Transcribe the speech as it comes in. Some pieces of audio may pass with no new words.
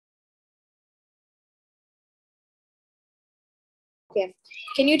Okay.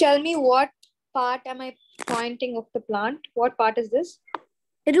 Can you tell me what part am I pointing of the plant? What part is this?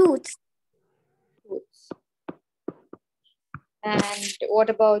 Roots. Roots. And what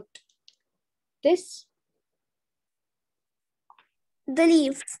about this? The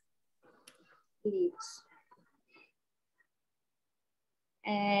leaves. Leaves.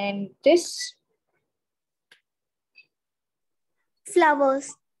 And this?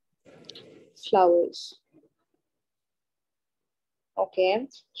 Flowers. Flowers. Okay.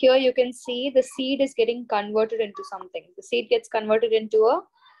 Here you can see the seed is getting converted into something. The seed gets converted into a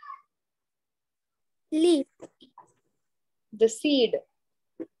Leaf. the seed.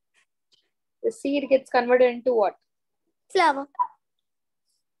 The seed gets converted into what? Flower.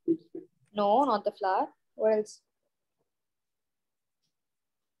 No, not the flower. What else?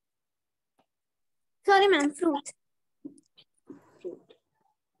 Sorry, ma'am. Fruit. Fruit.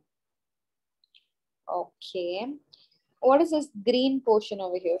 Okay. What is this green portion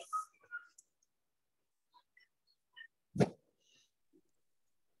over here?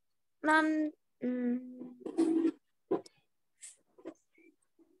 Ma'am.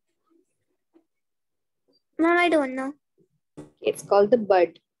 Ma'am, I don't know. It's called the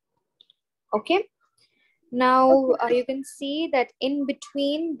bud. Okay. Now you can see that in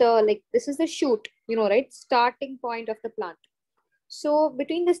between this is the shoot, right? Starting point of the plant. So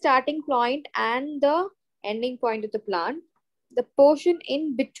between the starting point and the ending point of the plant, the portion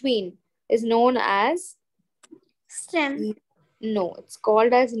in between is known as Stem. no, it's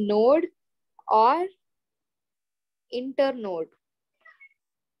called as node or internode.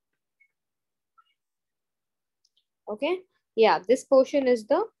 Okay. Yeah, this portion is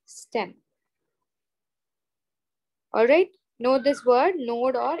the stem. All right. Know this word,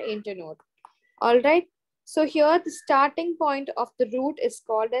 node or internode. All right. So here the starting point of the root is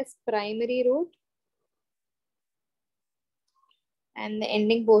called as primary root. And the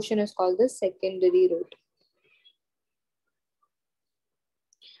ending portion is called the secondary root.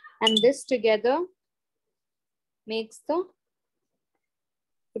 And this together makes the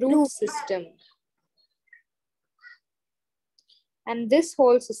root system. And this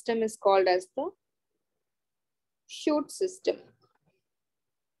whole system is called as the shoot system.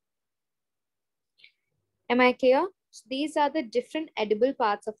 Am I clear? So these are the different edible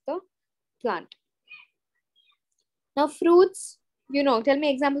parts of the plant. Now fruits, tell me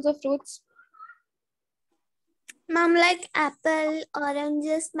examples of fruits. Ma'am, like apple,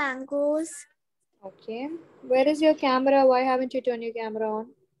 oranges, mangoes. Okay. Where is your camera? Why haven't you turned your camera on?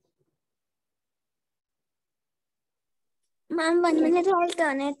 Ma'am, 1 minute, I'll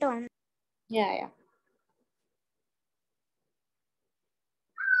turn it on. Yeah.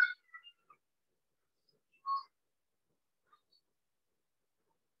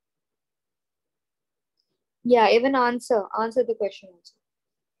 Yeah, even answer the question also.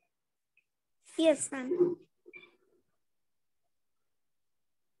 Yes, ma'am.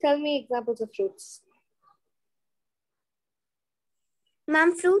 Tell me examples of fruits.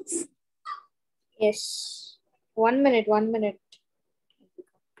 Ma'am, fruits. Yes. 1 minute.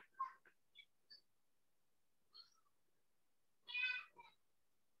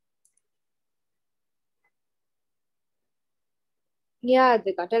 Yeah,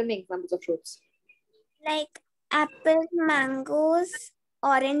 Adhika, tell me examples of fruits. Like apple, mangoes,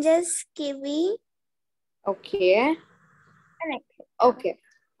 oranges, kiwi. Okay. Okay.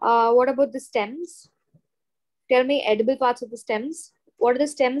 What about the stems? Tell me edible parts of the stems. What are the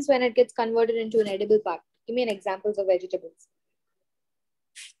stems when it gets converted into an edible part? Give me an examples of vegetables.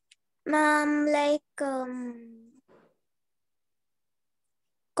 Ma'am, like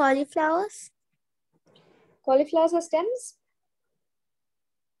cauliflowers. Cauliflowers are stems?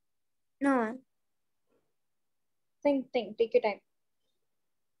 No. Think. Take your time.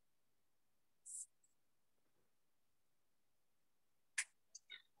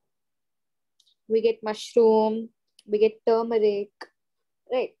 We get mushroom, we get turmeric,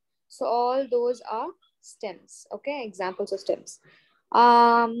 right? So all those are stems, okay? Examples of stems.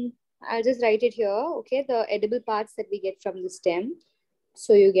 I'll just write it here, okay? The edible parts that we get from the stem.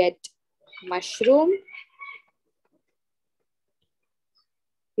 So you get mushroom.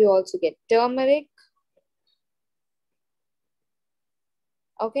 You also get turmeric.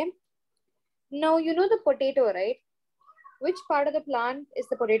 Okay. Now, you know the potato, right? Which part of the plant is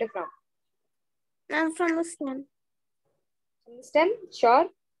the potato from? I'm from the stem. From the stem? Sure.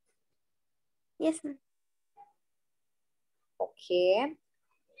 Yes, ma'am. Okay.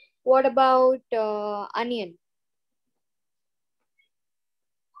 What about onion?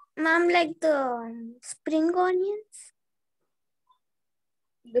 Ma'am, like the spring onions.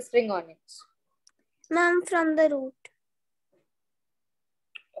 The spring onions. Ma'am, from the root.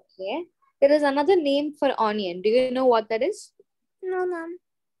 Okay. There is another name for onion. Do you know what that is? No, ma'am.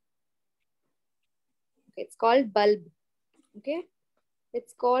 Okay, it's called bulb. Okay.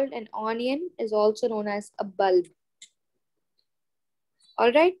 It's called an onion is also known as a bulb.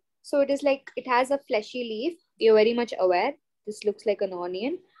 All right. So it is like it has a fleshy leaf. You're very much aware. This looks like an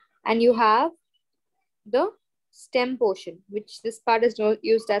onion. And you have the stem portion, which this part is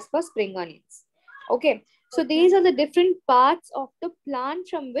used as for spring onions. Okay. So these are the different parts of the plant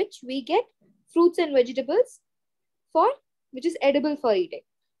from which we get fruits and vegetables for which is edible for eating.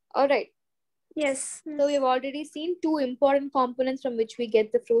 All right. Yes. So we've already seen two important components from which we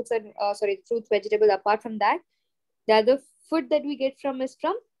get the fruits and fruits, vegetables. Apart from that, the other food that we get from is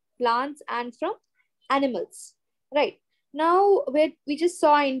from plants and from animals. Right. Now we just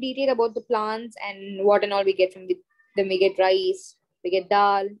saw in detail about the plants and what and all we get from them. We get rice, we get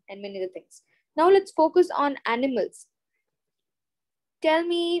dal, and many other things. Now let's focus on animals. Tell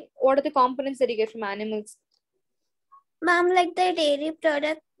me what are the components that you get from animals? Ma'am, like the dairy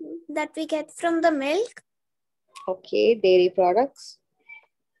product that we get from the milk. Okay, dairy products.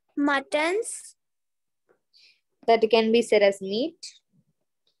 Muttons. That can be said as meat,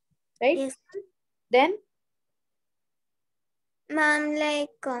 right? Yes. Then? Ma'am, like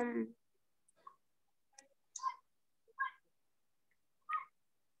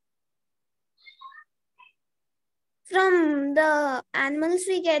from the animals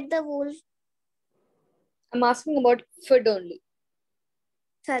we get the wool. I'm asking about food only.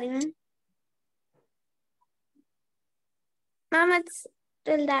 Sorry, ma'am. Ma'am, it's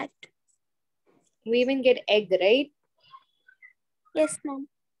till that. We even get egg, right? Yes, ma'am.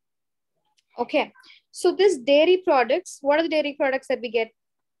 Okay. So this dairy products, what are the dairy products that we get?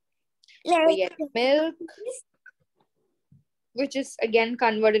 We get milk, which is again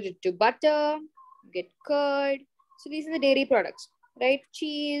converted into butter. We get curd. So these are the dairy products, right?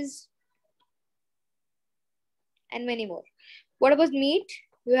 Cheese and many more. What about meat?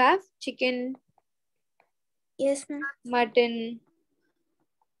 You have chicken. Yes, ma'am. Mutton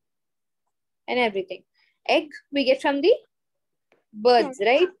and everything. Egg we get from the birds, Yes.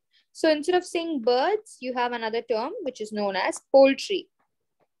 right? So instead of saying birds, you have another term which is known as poultry.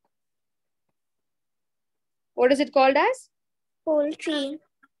 What is it called as? Poultry.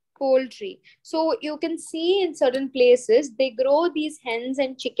 Poultry. So you can see in certain places, they grow these hens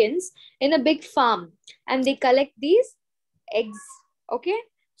and chickens in a big farm and they collect these eggs. Okay.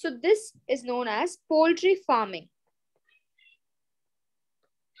 So this is known as poultry farming.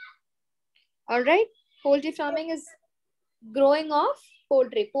 All right. Poultry farming is growing of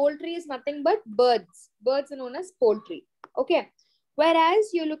poultry. Poultry is nothing but birds. Birds are known as poultry. Okay. Whereas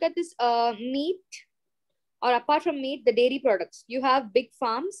you look at this meat, or apart from meat, the dairy products, you have big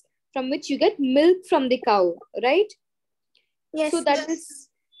farms from which you get milk from the cow, right? Yes. So that is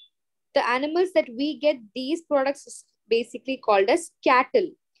the animals that we get these products is basically called as cattle.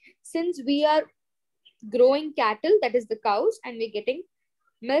 Since we are growing cattle, that is the cows, and we're getting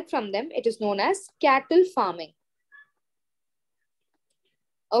milk from them, it is known as cattle farming.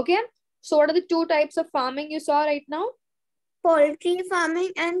 Okay. So what are the two types of farming you saw right now? Poultry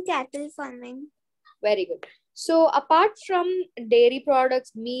farming and cattle farming. Very good. So apart from dairy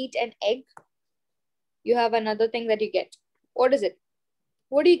products, meat and egg, you have another thing that you get. What is it?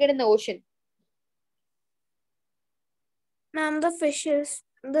 What do you get in the ocean? Ma'am, the fishes,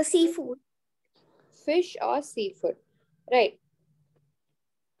 the seafood. Fish or seafood, right?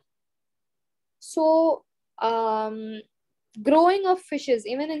 So growing of fishes,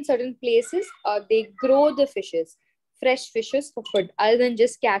 even in certain places, they grow the fishes, fresh fishes for food, other than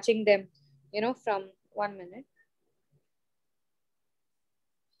just catching them, from 1 minute.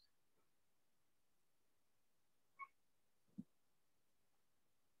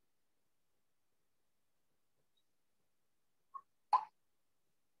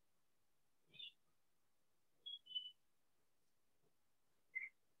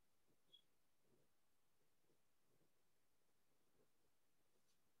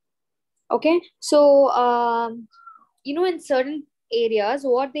 Okay, so in certain areas,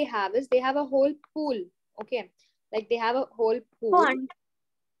 what they have is they have a whole pool. Okay, like they have a whole pool, Pond.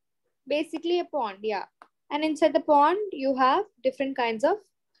 basically a pond, yeah. And inside the pond, you have different kinds of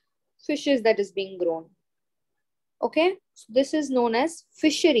fishes that is being grown. Okay, so this is known as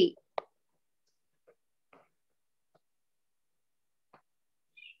fishery.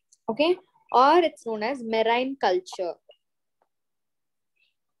 Okay, or it's known as marine culture.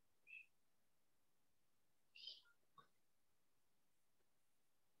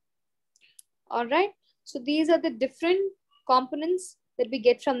 All right, so these are the different components that we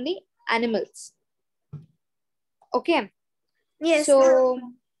get from the animals. Okay, Yes. so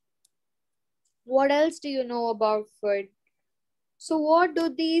What else do you know about food? So what do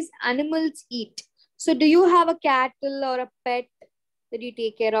these animals eat? So do you have a cattle or a pet that you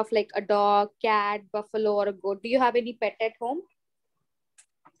take care of, like a dog, cat, buffalo, or a goat? Do you have any pet at home?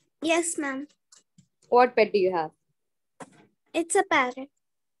 Yes, ma'am. What pet do you have? It's a parrot.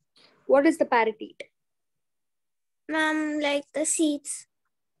 What does the parrot eat? Ma'am, like the seeds.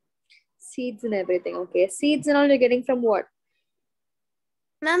 Seeds and everything. Okay. Seeds and all you're getting from what?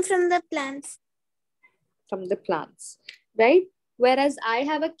 Ma'am, from the plants. From the plants, right? Whereas I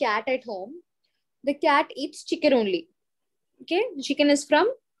have a cat at home. The cat eats chicken only. Okay. The chicken is from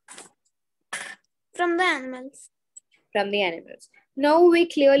From the animals. the animals. Now we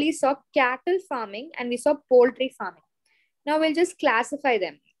clearly saw cattle farming and we saw poultry farming. Now we'll just classify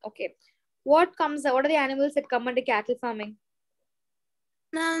them. Okay. What are the animals that come under cattle farming?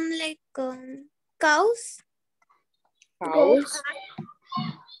 Ma'am, like cows, Cows.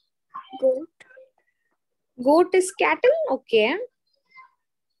 goat, Goat is cattle. Okay.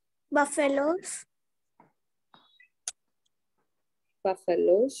 buffaloes,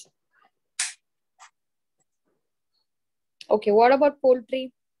 Buffaloes. Okay. What about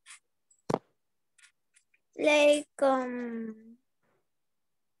poultry? like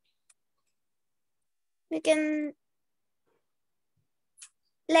we can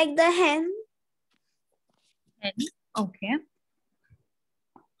like the hen, Hen. Okay.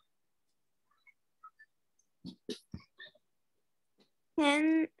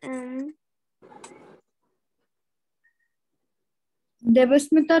 hen,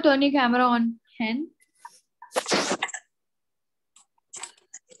 Devasmita, turn your camera on. Hen.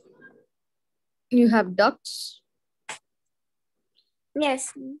 You have ducks.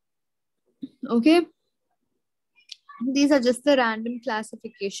 yes, Okay. These are just the random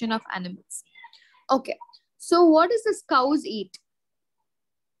classification of animals. Okay. So what does this cows eat?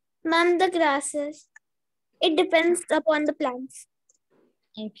 ma'am, the grasses. It depends upon the plants.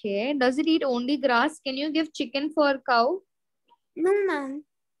 Okay. Does it eat only grass? Can you give chicken for cow? No, ma'am.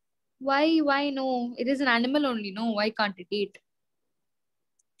 Why? Why no? It is an animal only. No, why can't it eat?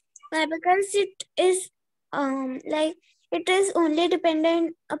 Because it is like it is only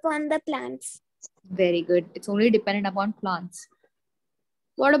dependent upon the plants. Very good. It's only dependent upon plants.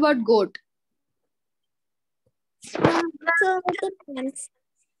 What about goat? So the plants.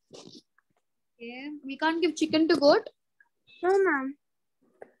 Okay. We can't give chicken to goat. No, ma'am.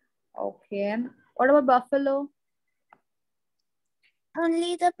 Okay. What about buffalo?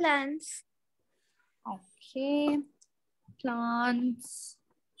 Only the plants. Okay. Plants.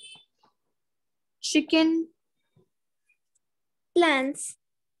 Chicken. Plants.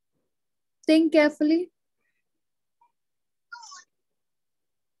 Think carefully.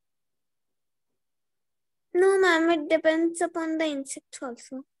 No, ma'am. It depends upon the insects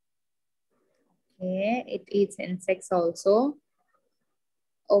also. Okay. It eats insects also.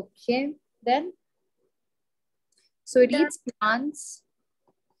 Okay. Then. So it eats plants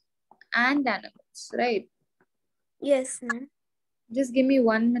and animals, right? Yes, ma'am. Just give me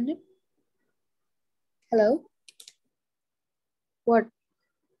 1 minute. Hello? What?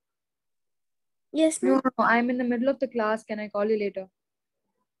 Yes, No, ma'am. no, I'm in the middle of the class. Can I call you later?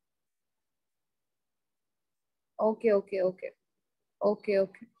 Okay, okay, okay. Okay,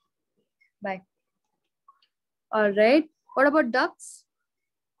 okay. Bye. All right. What about ducks?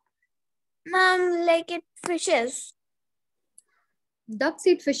 Ma'am, like it fishes. Ducks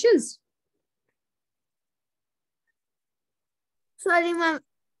eat fishes. Sorry, ma'am.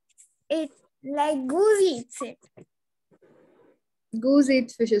 It like goose eats it. Goose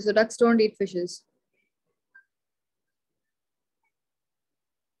eats fishes, so ducks don't eat fishes.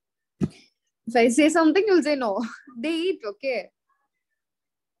 If I say something, you'll say no. They eat, okay.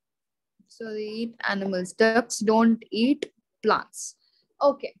 So they eat animals. Ducks don't eat plants.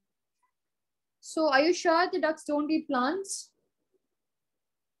 Okay. So are you sure the ducks don't eat plants?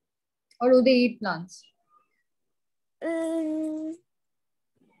 Or do they eat plants? Ma'am,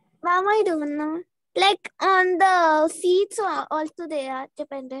 I don't know. Like on the seeds also they are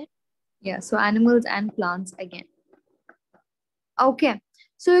dependent. Yeah, so animals and plants again. Okay.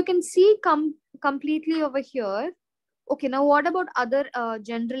 So you can see completely over here. Okay, now what about other,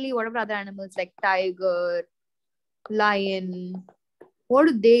 generally, what about other animals like tiger, lion? What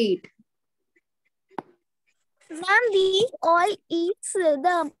do they eat? Ma'am, these all eats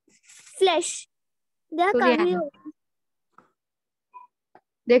the flesh. They are So carnivores.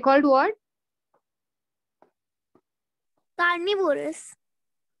 they're called what? Carnivores.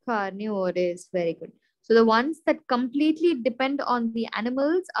 Carnivores. Very good. So the ones that completely depend on the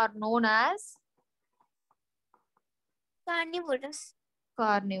animals are known as Carnivores.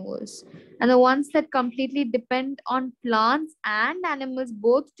 Carnivores. And the ones that completely depend on plants and animals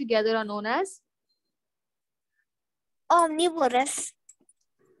both together are known as Omnivorous.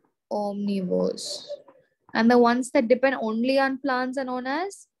 omnivores. And the ones that depend only on plants are known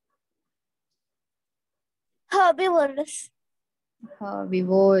as Herbivorous.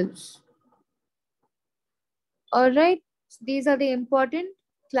 herbivores. All right. These are the important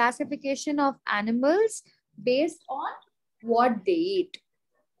classification of animals based on what they eat.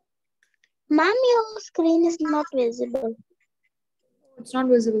 Ma'am, your screen is not visible. It's not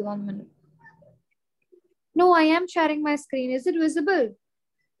visible. 1 minute. No, I am sharing my screen. Is it visible?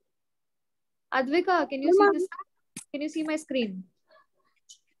 Advika, can you see Ma'am. this? Can you see my screen?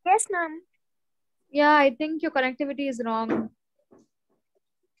 Yes, ma'am. Yeah, I think your connectivity is wrong.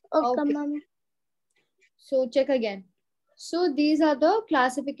 Okay, Okay. ma'am. So check again. So these are the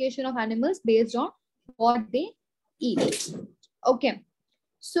classification of animals based on what they eat. Okay.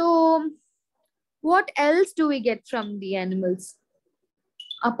 So what else do we get from the animals?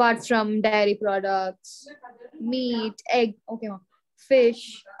 Apart from dairy products, meat, egg, okay,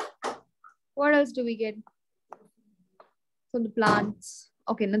 fish. What else do we get from the plants?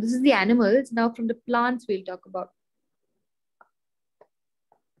 Okay, now this is the animals. Now from the plants we'll talk about.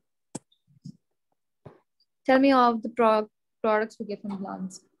 Tell me of the products we get from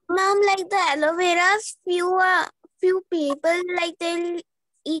plants. Ma'am, like the aloe vera's few people like they'll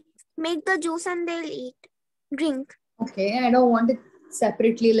eat, make the juice and they'll eat, drink. Okay, I don't want it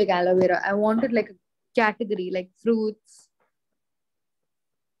separately like aloe vera. I want it like a category, like fruits,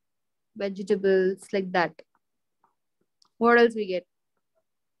 vegetables, like that. What else we get?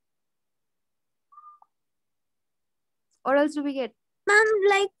 What else do we get? Ma'am,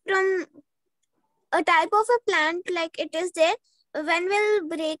 like from a type of a plant, like it is there, when we'll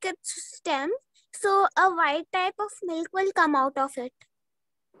break its stem, so a white type of milk will come out of it.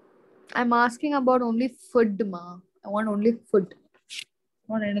 I'm asking about only food, ma. I want only food,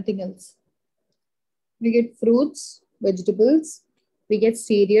 not anything else. We get fruits, vegetables, we get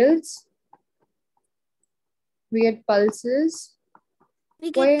cereals, we get pulses.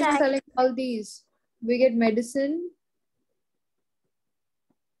 We Why get am I selling all these? We get medicine,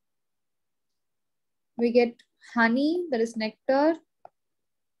 we get honey, that is nectar.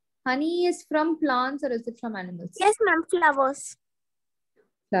 Honey is from plants or is it from animals? yes, ma'am, flowers.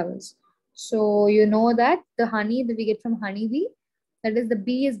 Flowers. So you know that the honey that we get from honeybee, that is the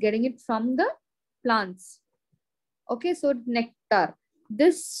bee is getting it from the plants. Okay, so nectar.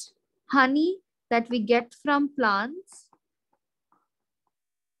 This honey that we get from plants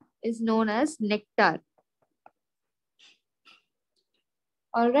is known as nectar.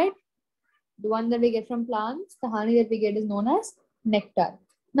 All right. The one that we get from plants, the honey that we get is known as nectar.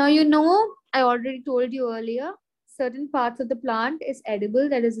 Now, you know, I already told you earlier, certain parts of the plant is edible.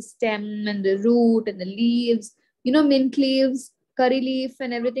 That is the stem and the root and the leaves. You know, mint leaves, curry leaf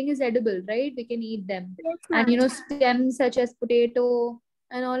and everything is edible, right? We can eat them. Yes, And, ma'am. you know, stems such as potato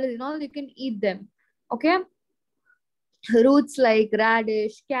and all, you can eat them. Okay? Roots like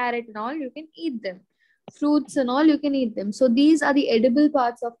radish, carrot and all, you can eat them. Fruits and all, you can eat them. So these are the edible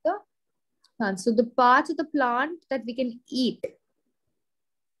parts of the plant. So the parts of the plant that we can eat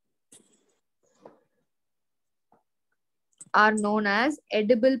are known as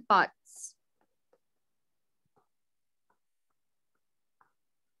edible parts.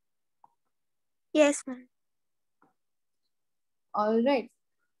 Yes, ma'am. All right.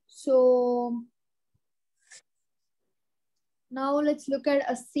 So now let's look at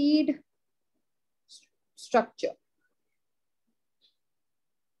a seed structure.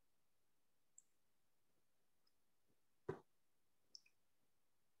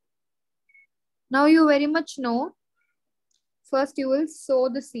 Now you very much know, first you will sow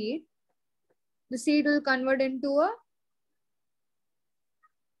the seed. The seed will convert into a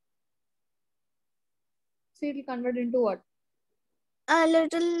what? A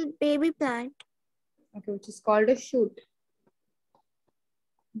little baby plant. Okay, which is called a shoot.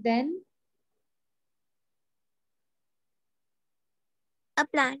 Then A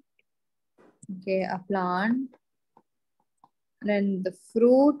plant. okay, a plant. Then the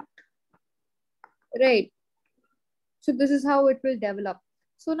fruit. Right. So this is how it will develop.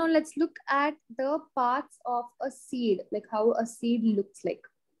 So now let's look at the parts of a seed, like how a seed looks like.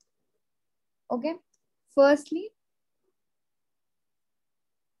 Okay. Firstly,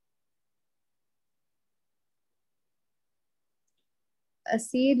 a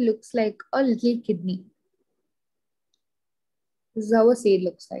seed looks like a little kidney. This is how a seed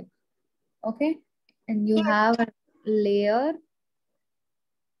looks like. Okay. And you have a layer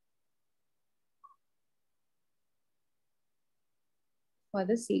for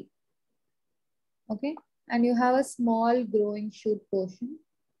the seed. Okay, and you have a small growing shoot portion.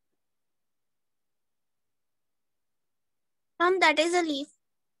 That is a leaf.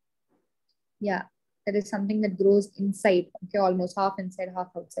 Yeah, that is something that grows inside. Okay, almost half inside, half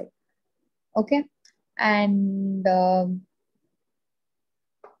outside. Okay, and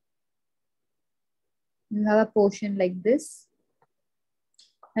you have a portion like this.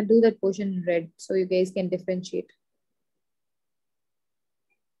 And do that portion in red so you guys can differentiate.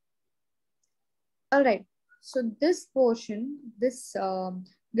 All right. So this portion, this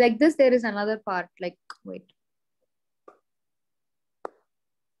like this, there is another part. Like wait.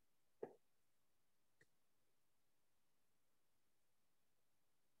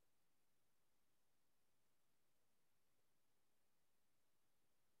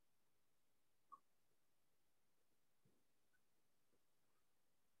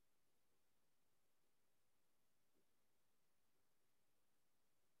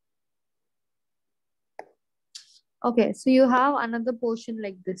 Okay, so you have another portion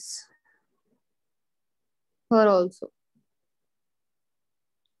like this. Here also.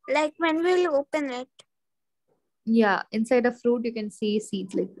 Like when we'll open it. Yeah, inside a fruit you can see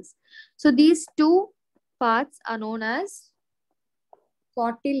seeds like this. So these two parts are known as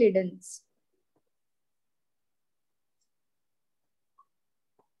cotyledons.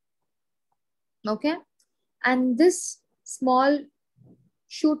 Okay, and this small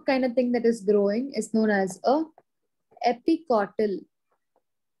shoot kind of thing that is growing is known as a epicotyl.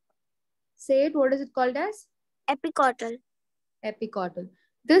 Say it, what is it called as? Epicotyl. Epicotyl.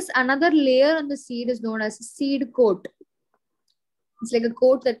 This another layer on the seed is known as seed coat. It's like a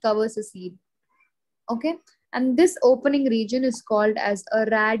coat that covers the seed. Okay, and this opening region is called as a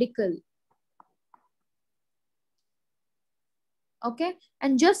radicle. Okay,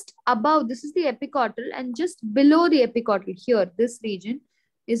 and just above, this is the epicotyl, and just below the epicotyl here, this region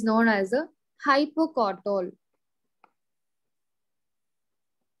is known as a hypocotyl.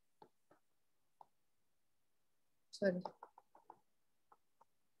 Sorry.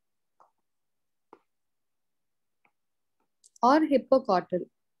 Or hypocotyl.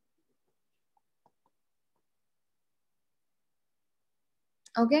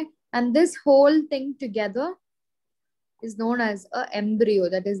 Okay, and this whole thing together is known as a embryo,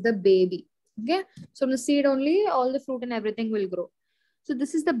 that is the baby. Okay, so from the seed only all the fruit and everything will grow. So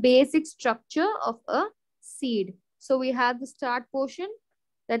this is the basic structure of a seed. So we have the start portion,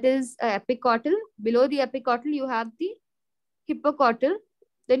 that is epicotyl. Below the epicotyl you have the hypocotyl.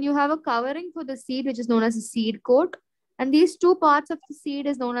 Then you have a covering for the seed which is known as a seed coat, and these two parts of the seed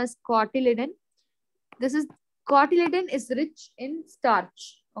is known as cotyledon. This is cotyledon is rich in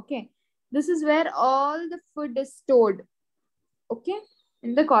starch. Okay, this is where all the food is stored. Okay,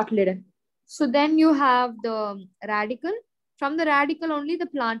 in the cotyledon. So then you have the radicle. From the radicle only the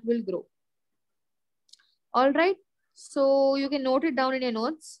plant will grow. All right, so you can note it down in your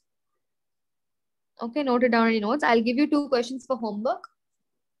notes. Okay, note it down in your notes. I'll give you 2 questions for homework.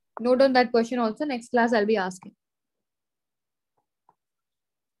 Note down that question also. Next class I'll be asking.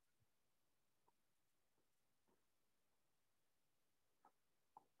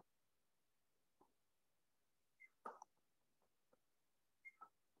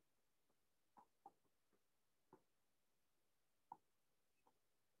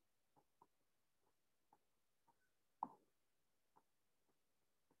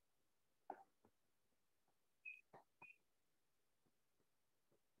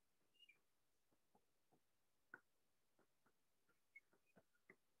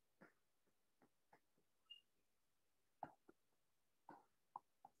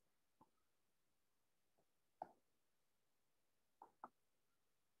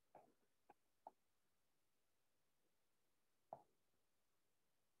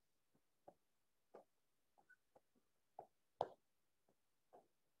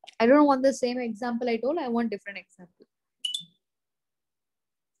 I don't want the same example I told. I want different example.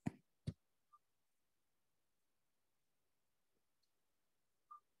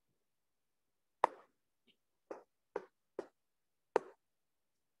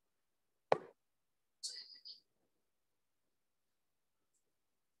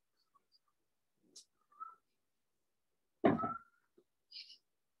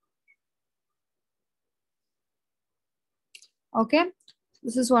 Okay,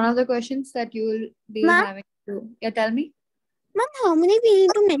 this is one of the questions that you will be Ma'am, having to. Yeah, tell me. ma'am, how many we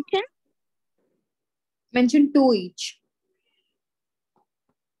need to mention? Mention 2 each.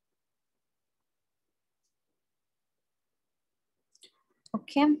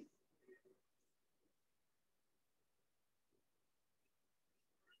 Okay.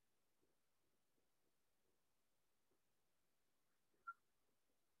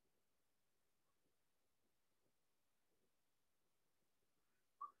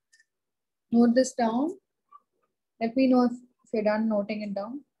 Note this down. Let me know if you're done noting it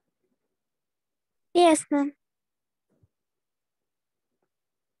down. Yes, ma'am.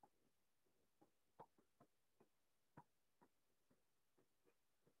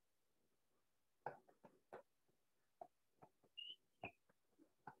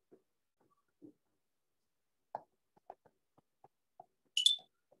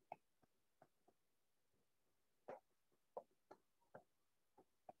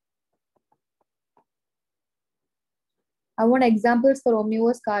 I want examples for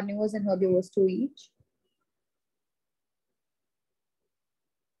omnivores, carnivores, and herbivores, two each.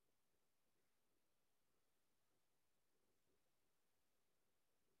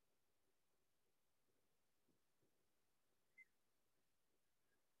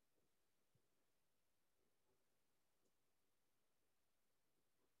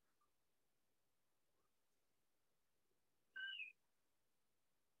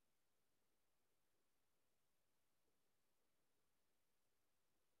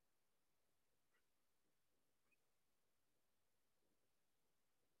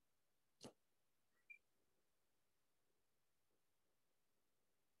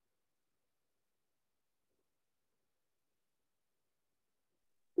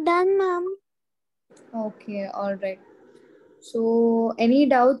 Done, ma'am. Okay, all right. So, any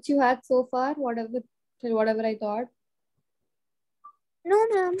doubts you had so far? Whatever I thought, No,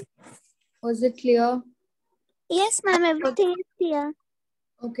 ma'am. was it clear? Yes, ma'am. Everything is clear.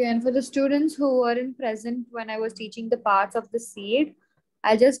 Okay, and for the students who weren't present when I was teaching the parts of the seed,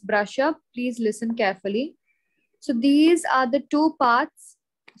 I'll just brush up. Please listen carefully. So these are the two parts.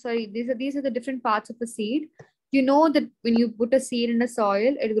 Sorry, these are the different parts of a seed. You know that when you put a seed in the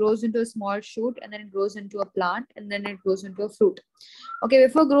soil, it grows into a small shoot, and then it grows into a plant, and then it grows into a fruit. Okay,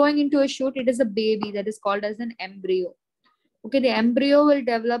 before growing into a shoot, it is a baby that is called as an embryo. Okay, the embryo will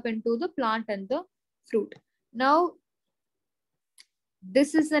develop into the plant and the fruit. Now,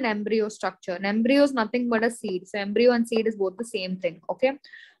 this is an embryo structure. An embryo is nothing but a seed. So embryo and seed is both the same thing. Okay.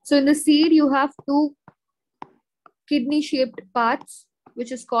 So in the seed, you have two kidney shaped parts,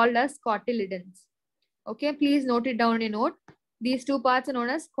 which is called as cotyledons. Okay. Please note it down in a note. These two parts are known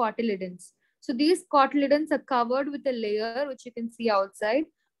as cotyledons. So these cotyledons are covered with a layer, which you can see outside,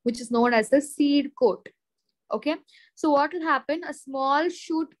 which is known as the seed coat. Okay. So what will happen? A small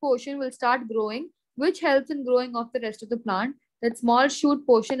shoot portion will start growing, which helps in growing of the rest of the plant. That small shoot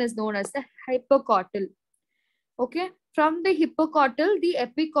portion is known as the hypocotyl. Okay. From the hypocotyl, the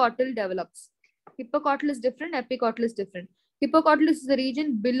epicotyl develops. Hypocotyl is different, epicotyl is different. Hypocotyl is the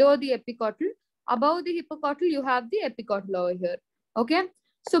region below the epicotyl. Above the hypocotyl, you have the epicotyl over here. Okay.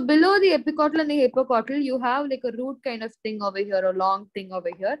 So below the epicotyl and the hypocotyl, you have like a root kind of thing over here, a long thing over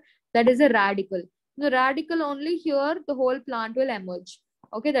here. That is a radicle. The radical only here, the whole plant will emerge.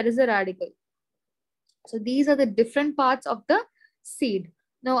 Okay, that is a radical. So these are the different parts of the seed.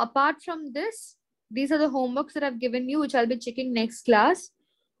 Now, apart from this, these are the homeworks that I've given you, which I'll be checking next class.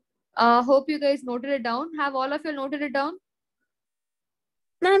 Hope you guys noted it down. Have all of you noted it down?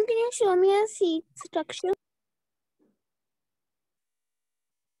 Ma'am, can you show me a seed structure?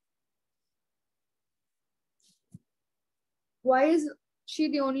 Why is she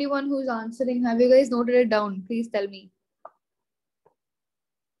the only one who's answering? Have you guys noted it down? Please tell me.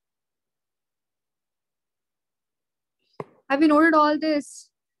 Have you noted all this?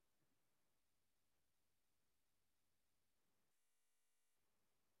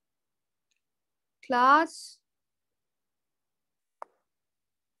 Class?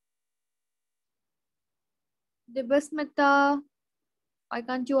 Dibasmita, why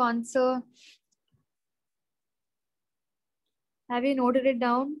can't you answer? Have you noted it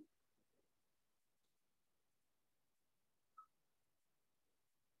down?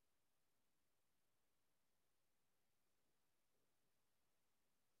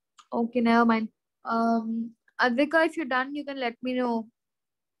 Okay, never mind. Advika, if you're done, you can let me know.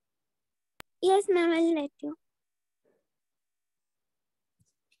 Yes, ma'am. I'll let you.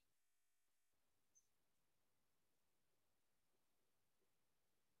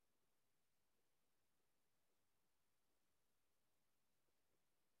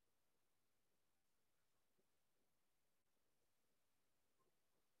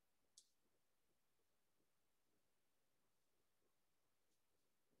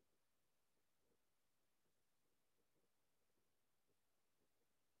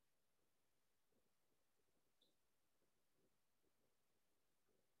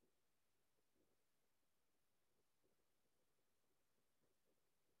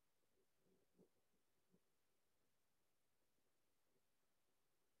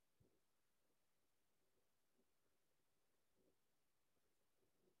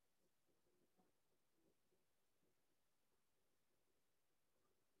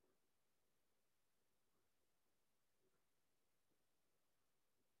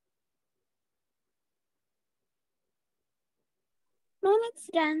 No, it's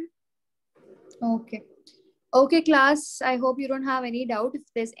done. Okay. Okay, class. I hope you don't have any doubt. If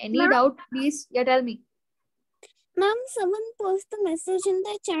there's any Ma'am, doubt, please, yeah, tell me. ma'am, someone post the message in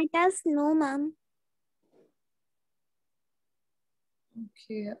the chat as no, ma'am.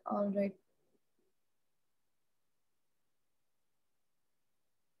 Okay, all right.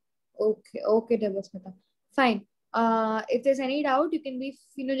 Okay, Devasmita. Fine. If there's any doubt, you can be,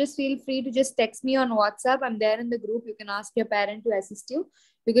 just feel free to just text me on WhatsApp. I'm there in the group. You can ask your parent to assist you.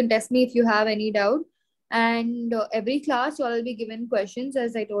 You can text me if you have any doubt. And every class, you all will be given questions,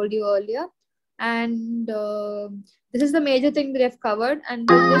 as I told you earlier. And this is the major thing that I've covered. And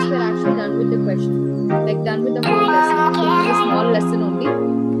with this, we're actually done with the question, like done with the whole lesson. This is a small lesson only.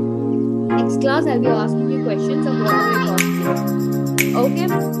 Next class, I'll be asking you questions of whatever I taught you. Okay?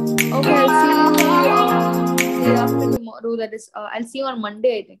 Okay, I'll see you day after tomorrow. That is, I'll see you on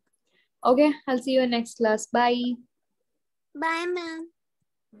Monday, I think. Okay, I'll see you in next class. Bye. Bye, ma'am.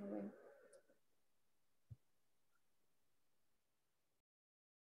 Bye.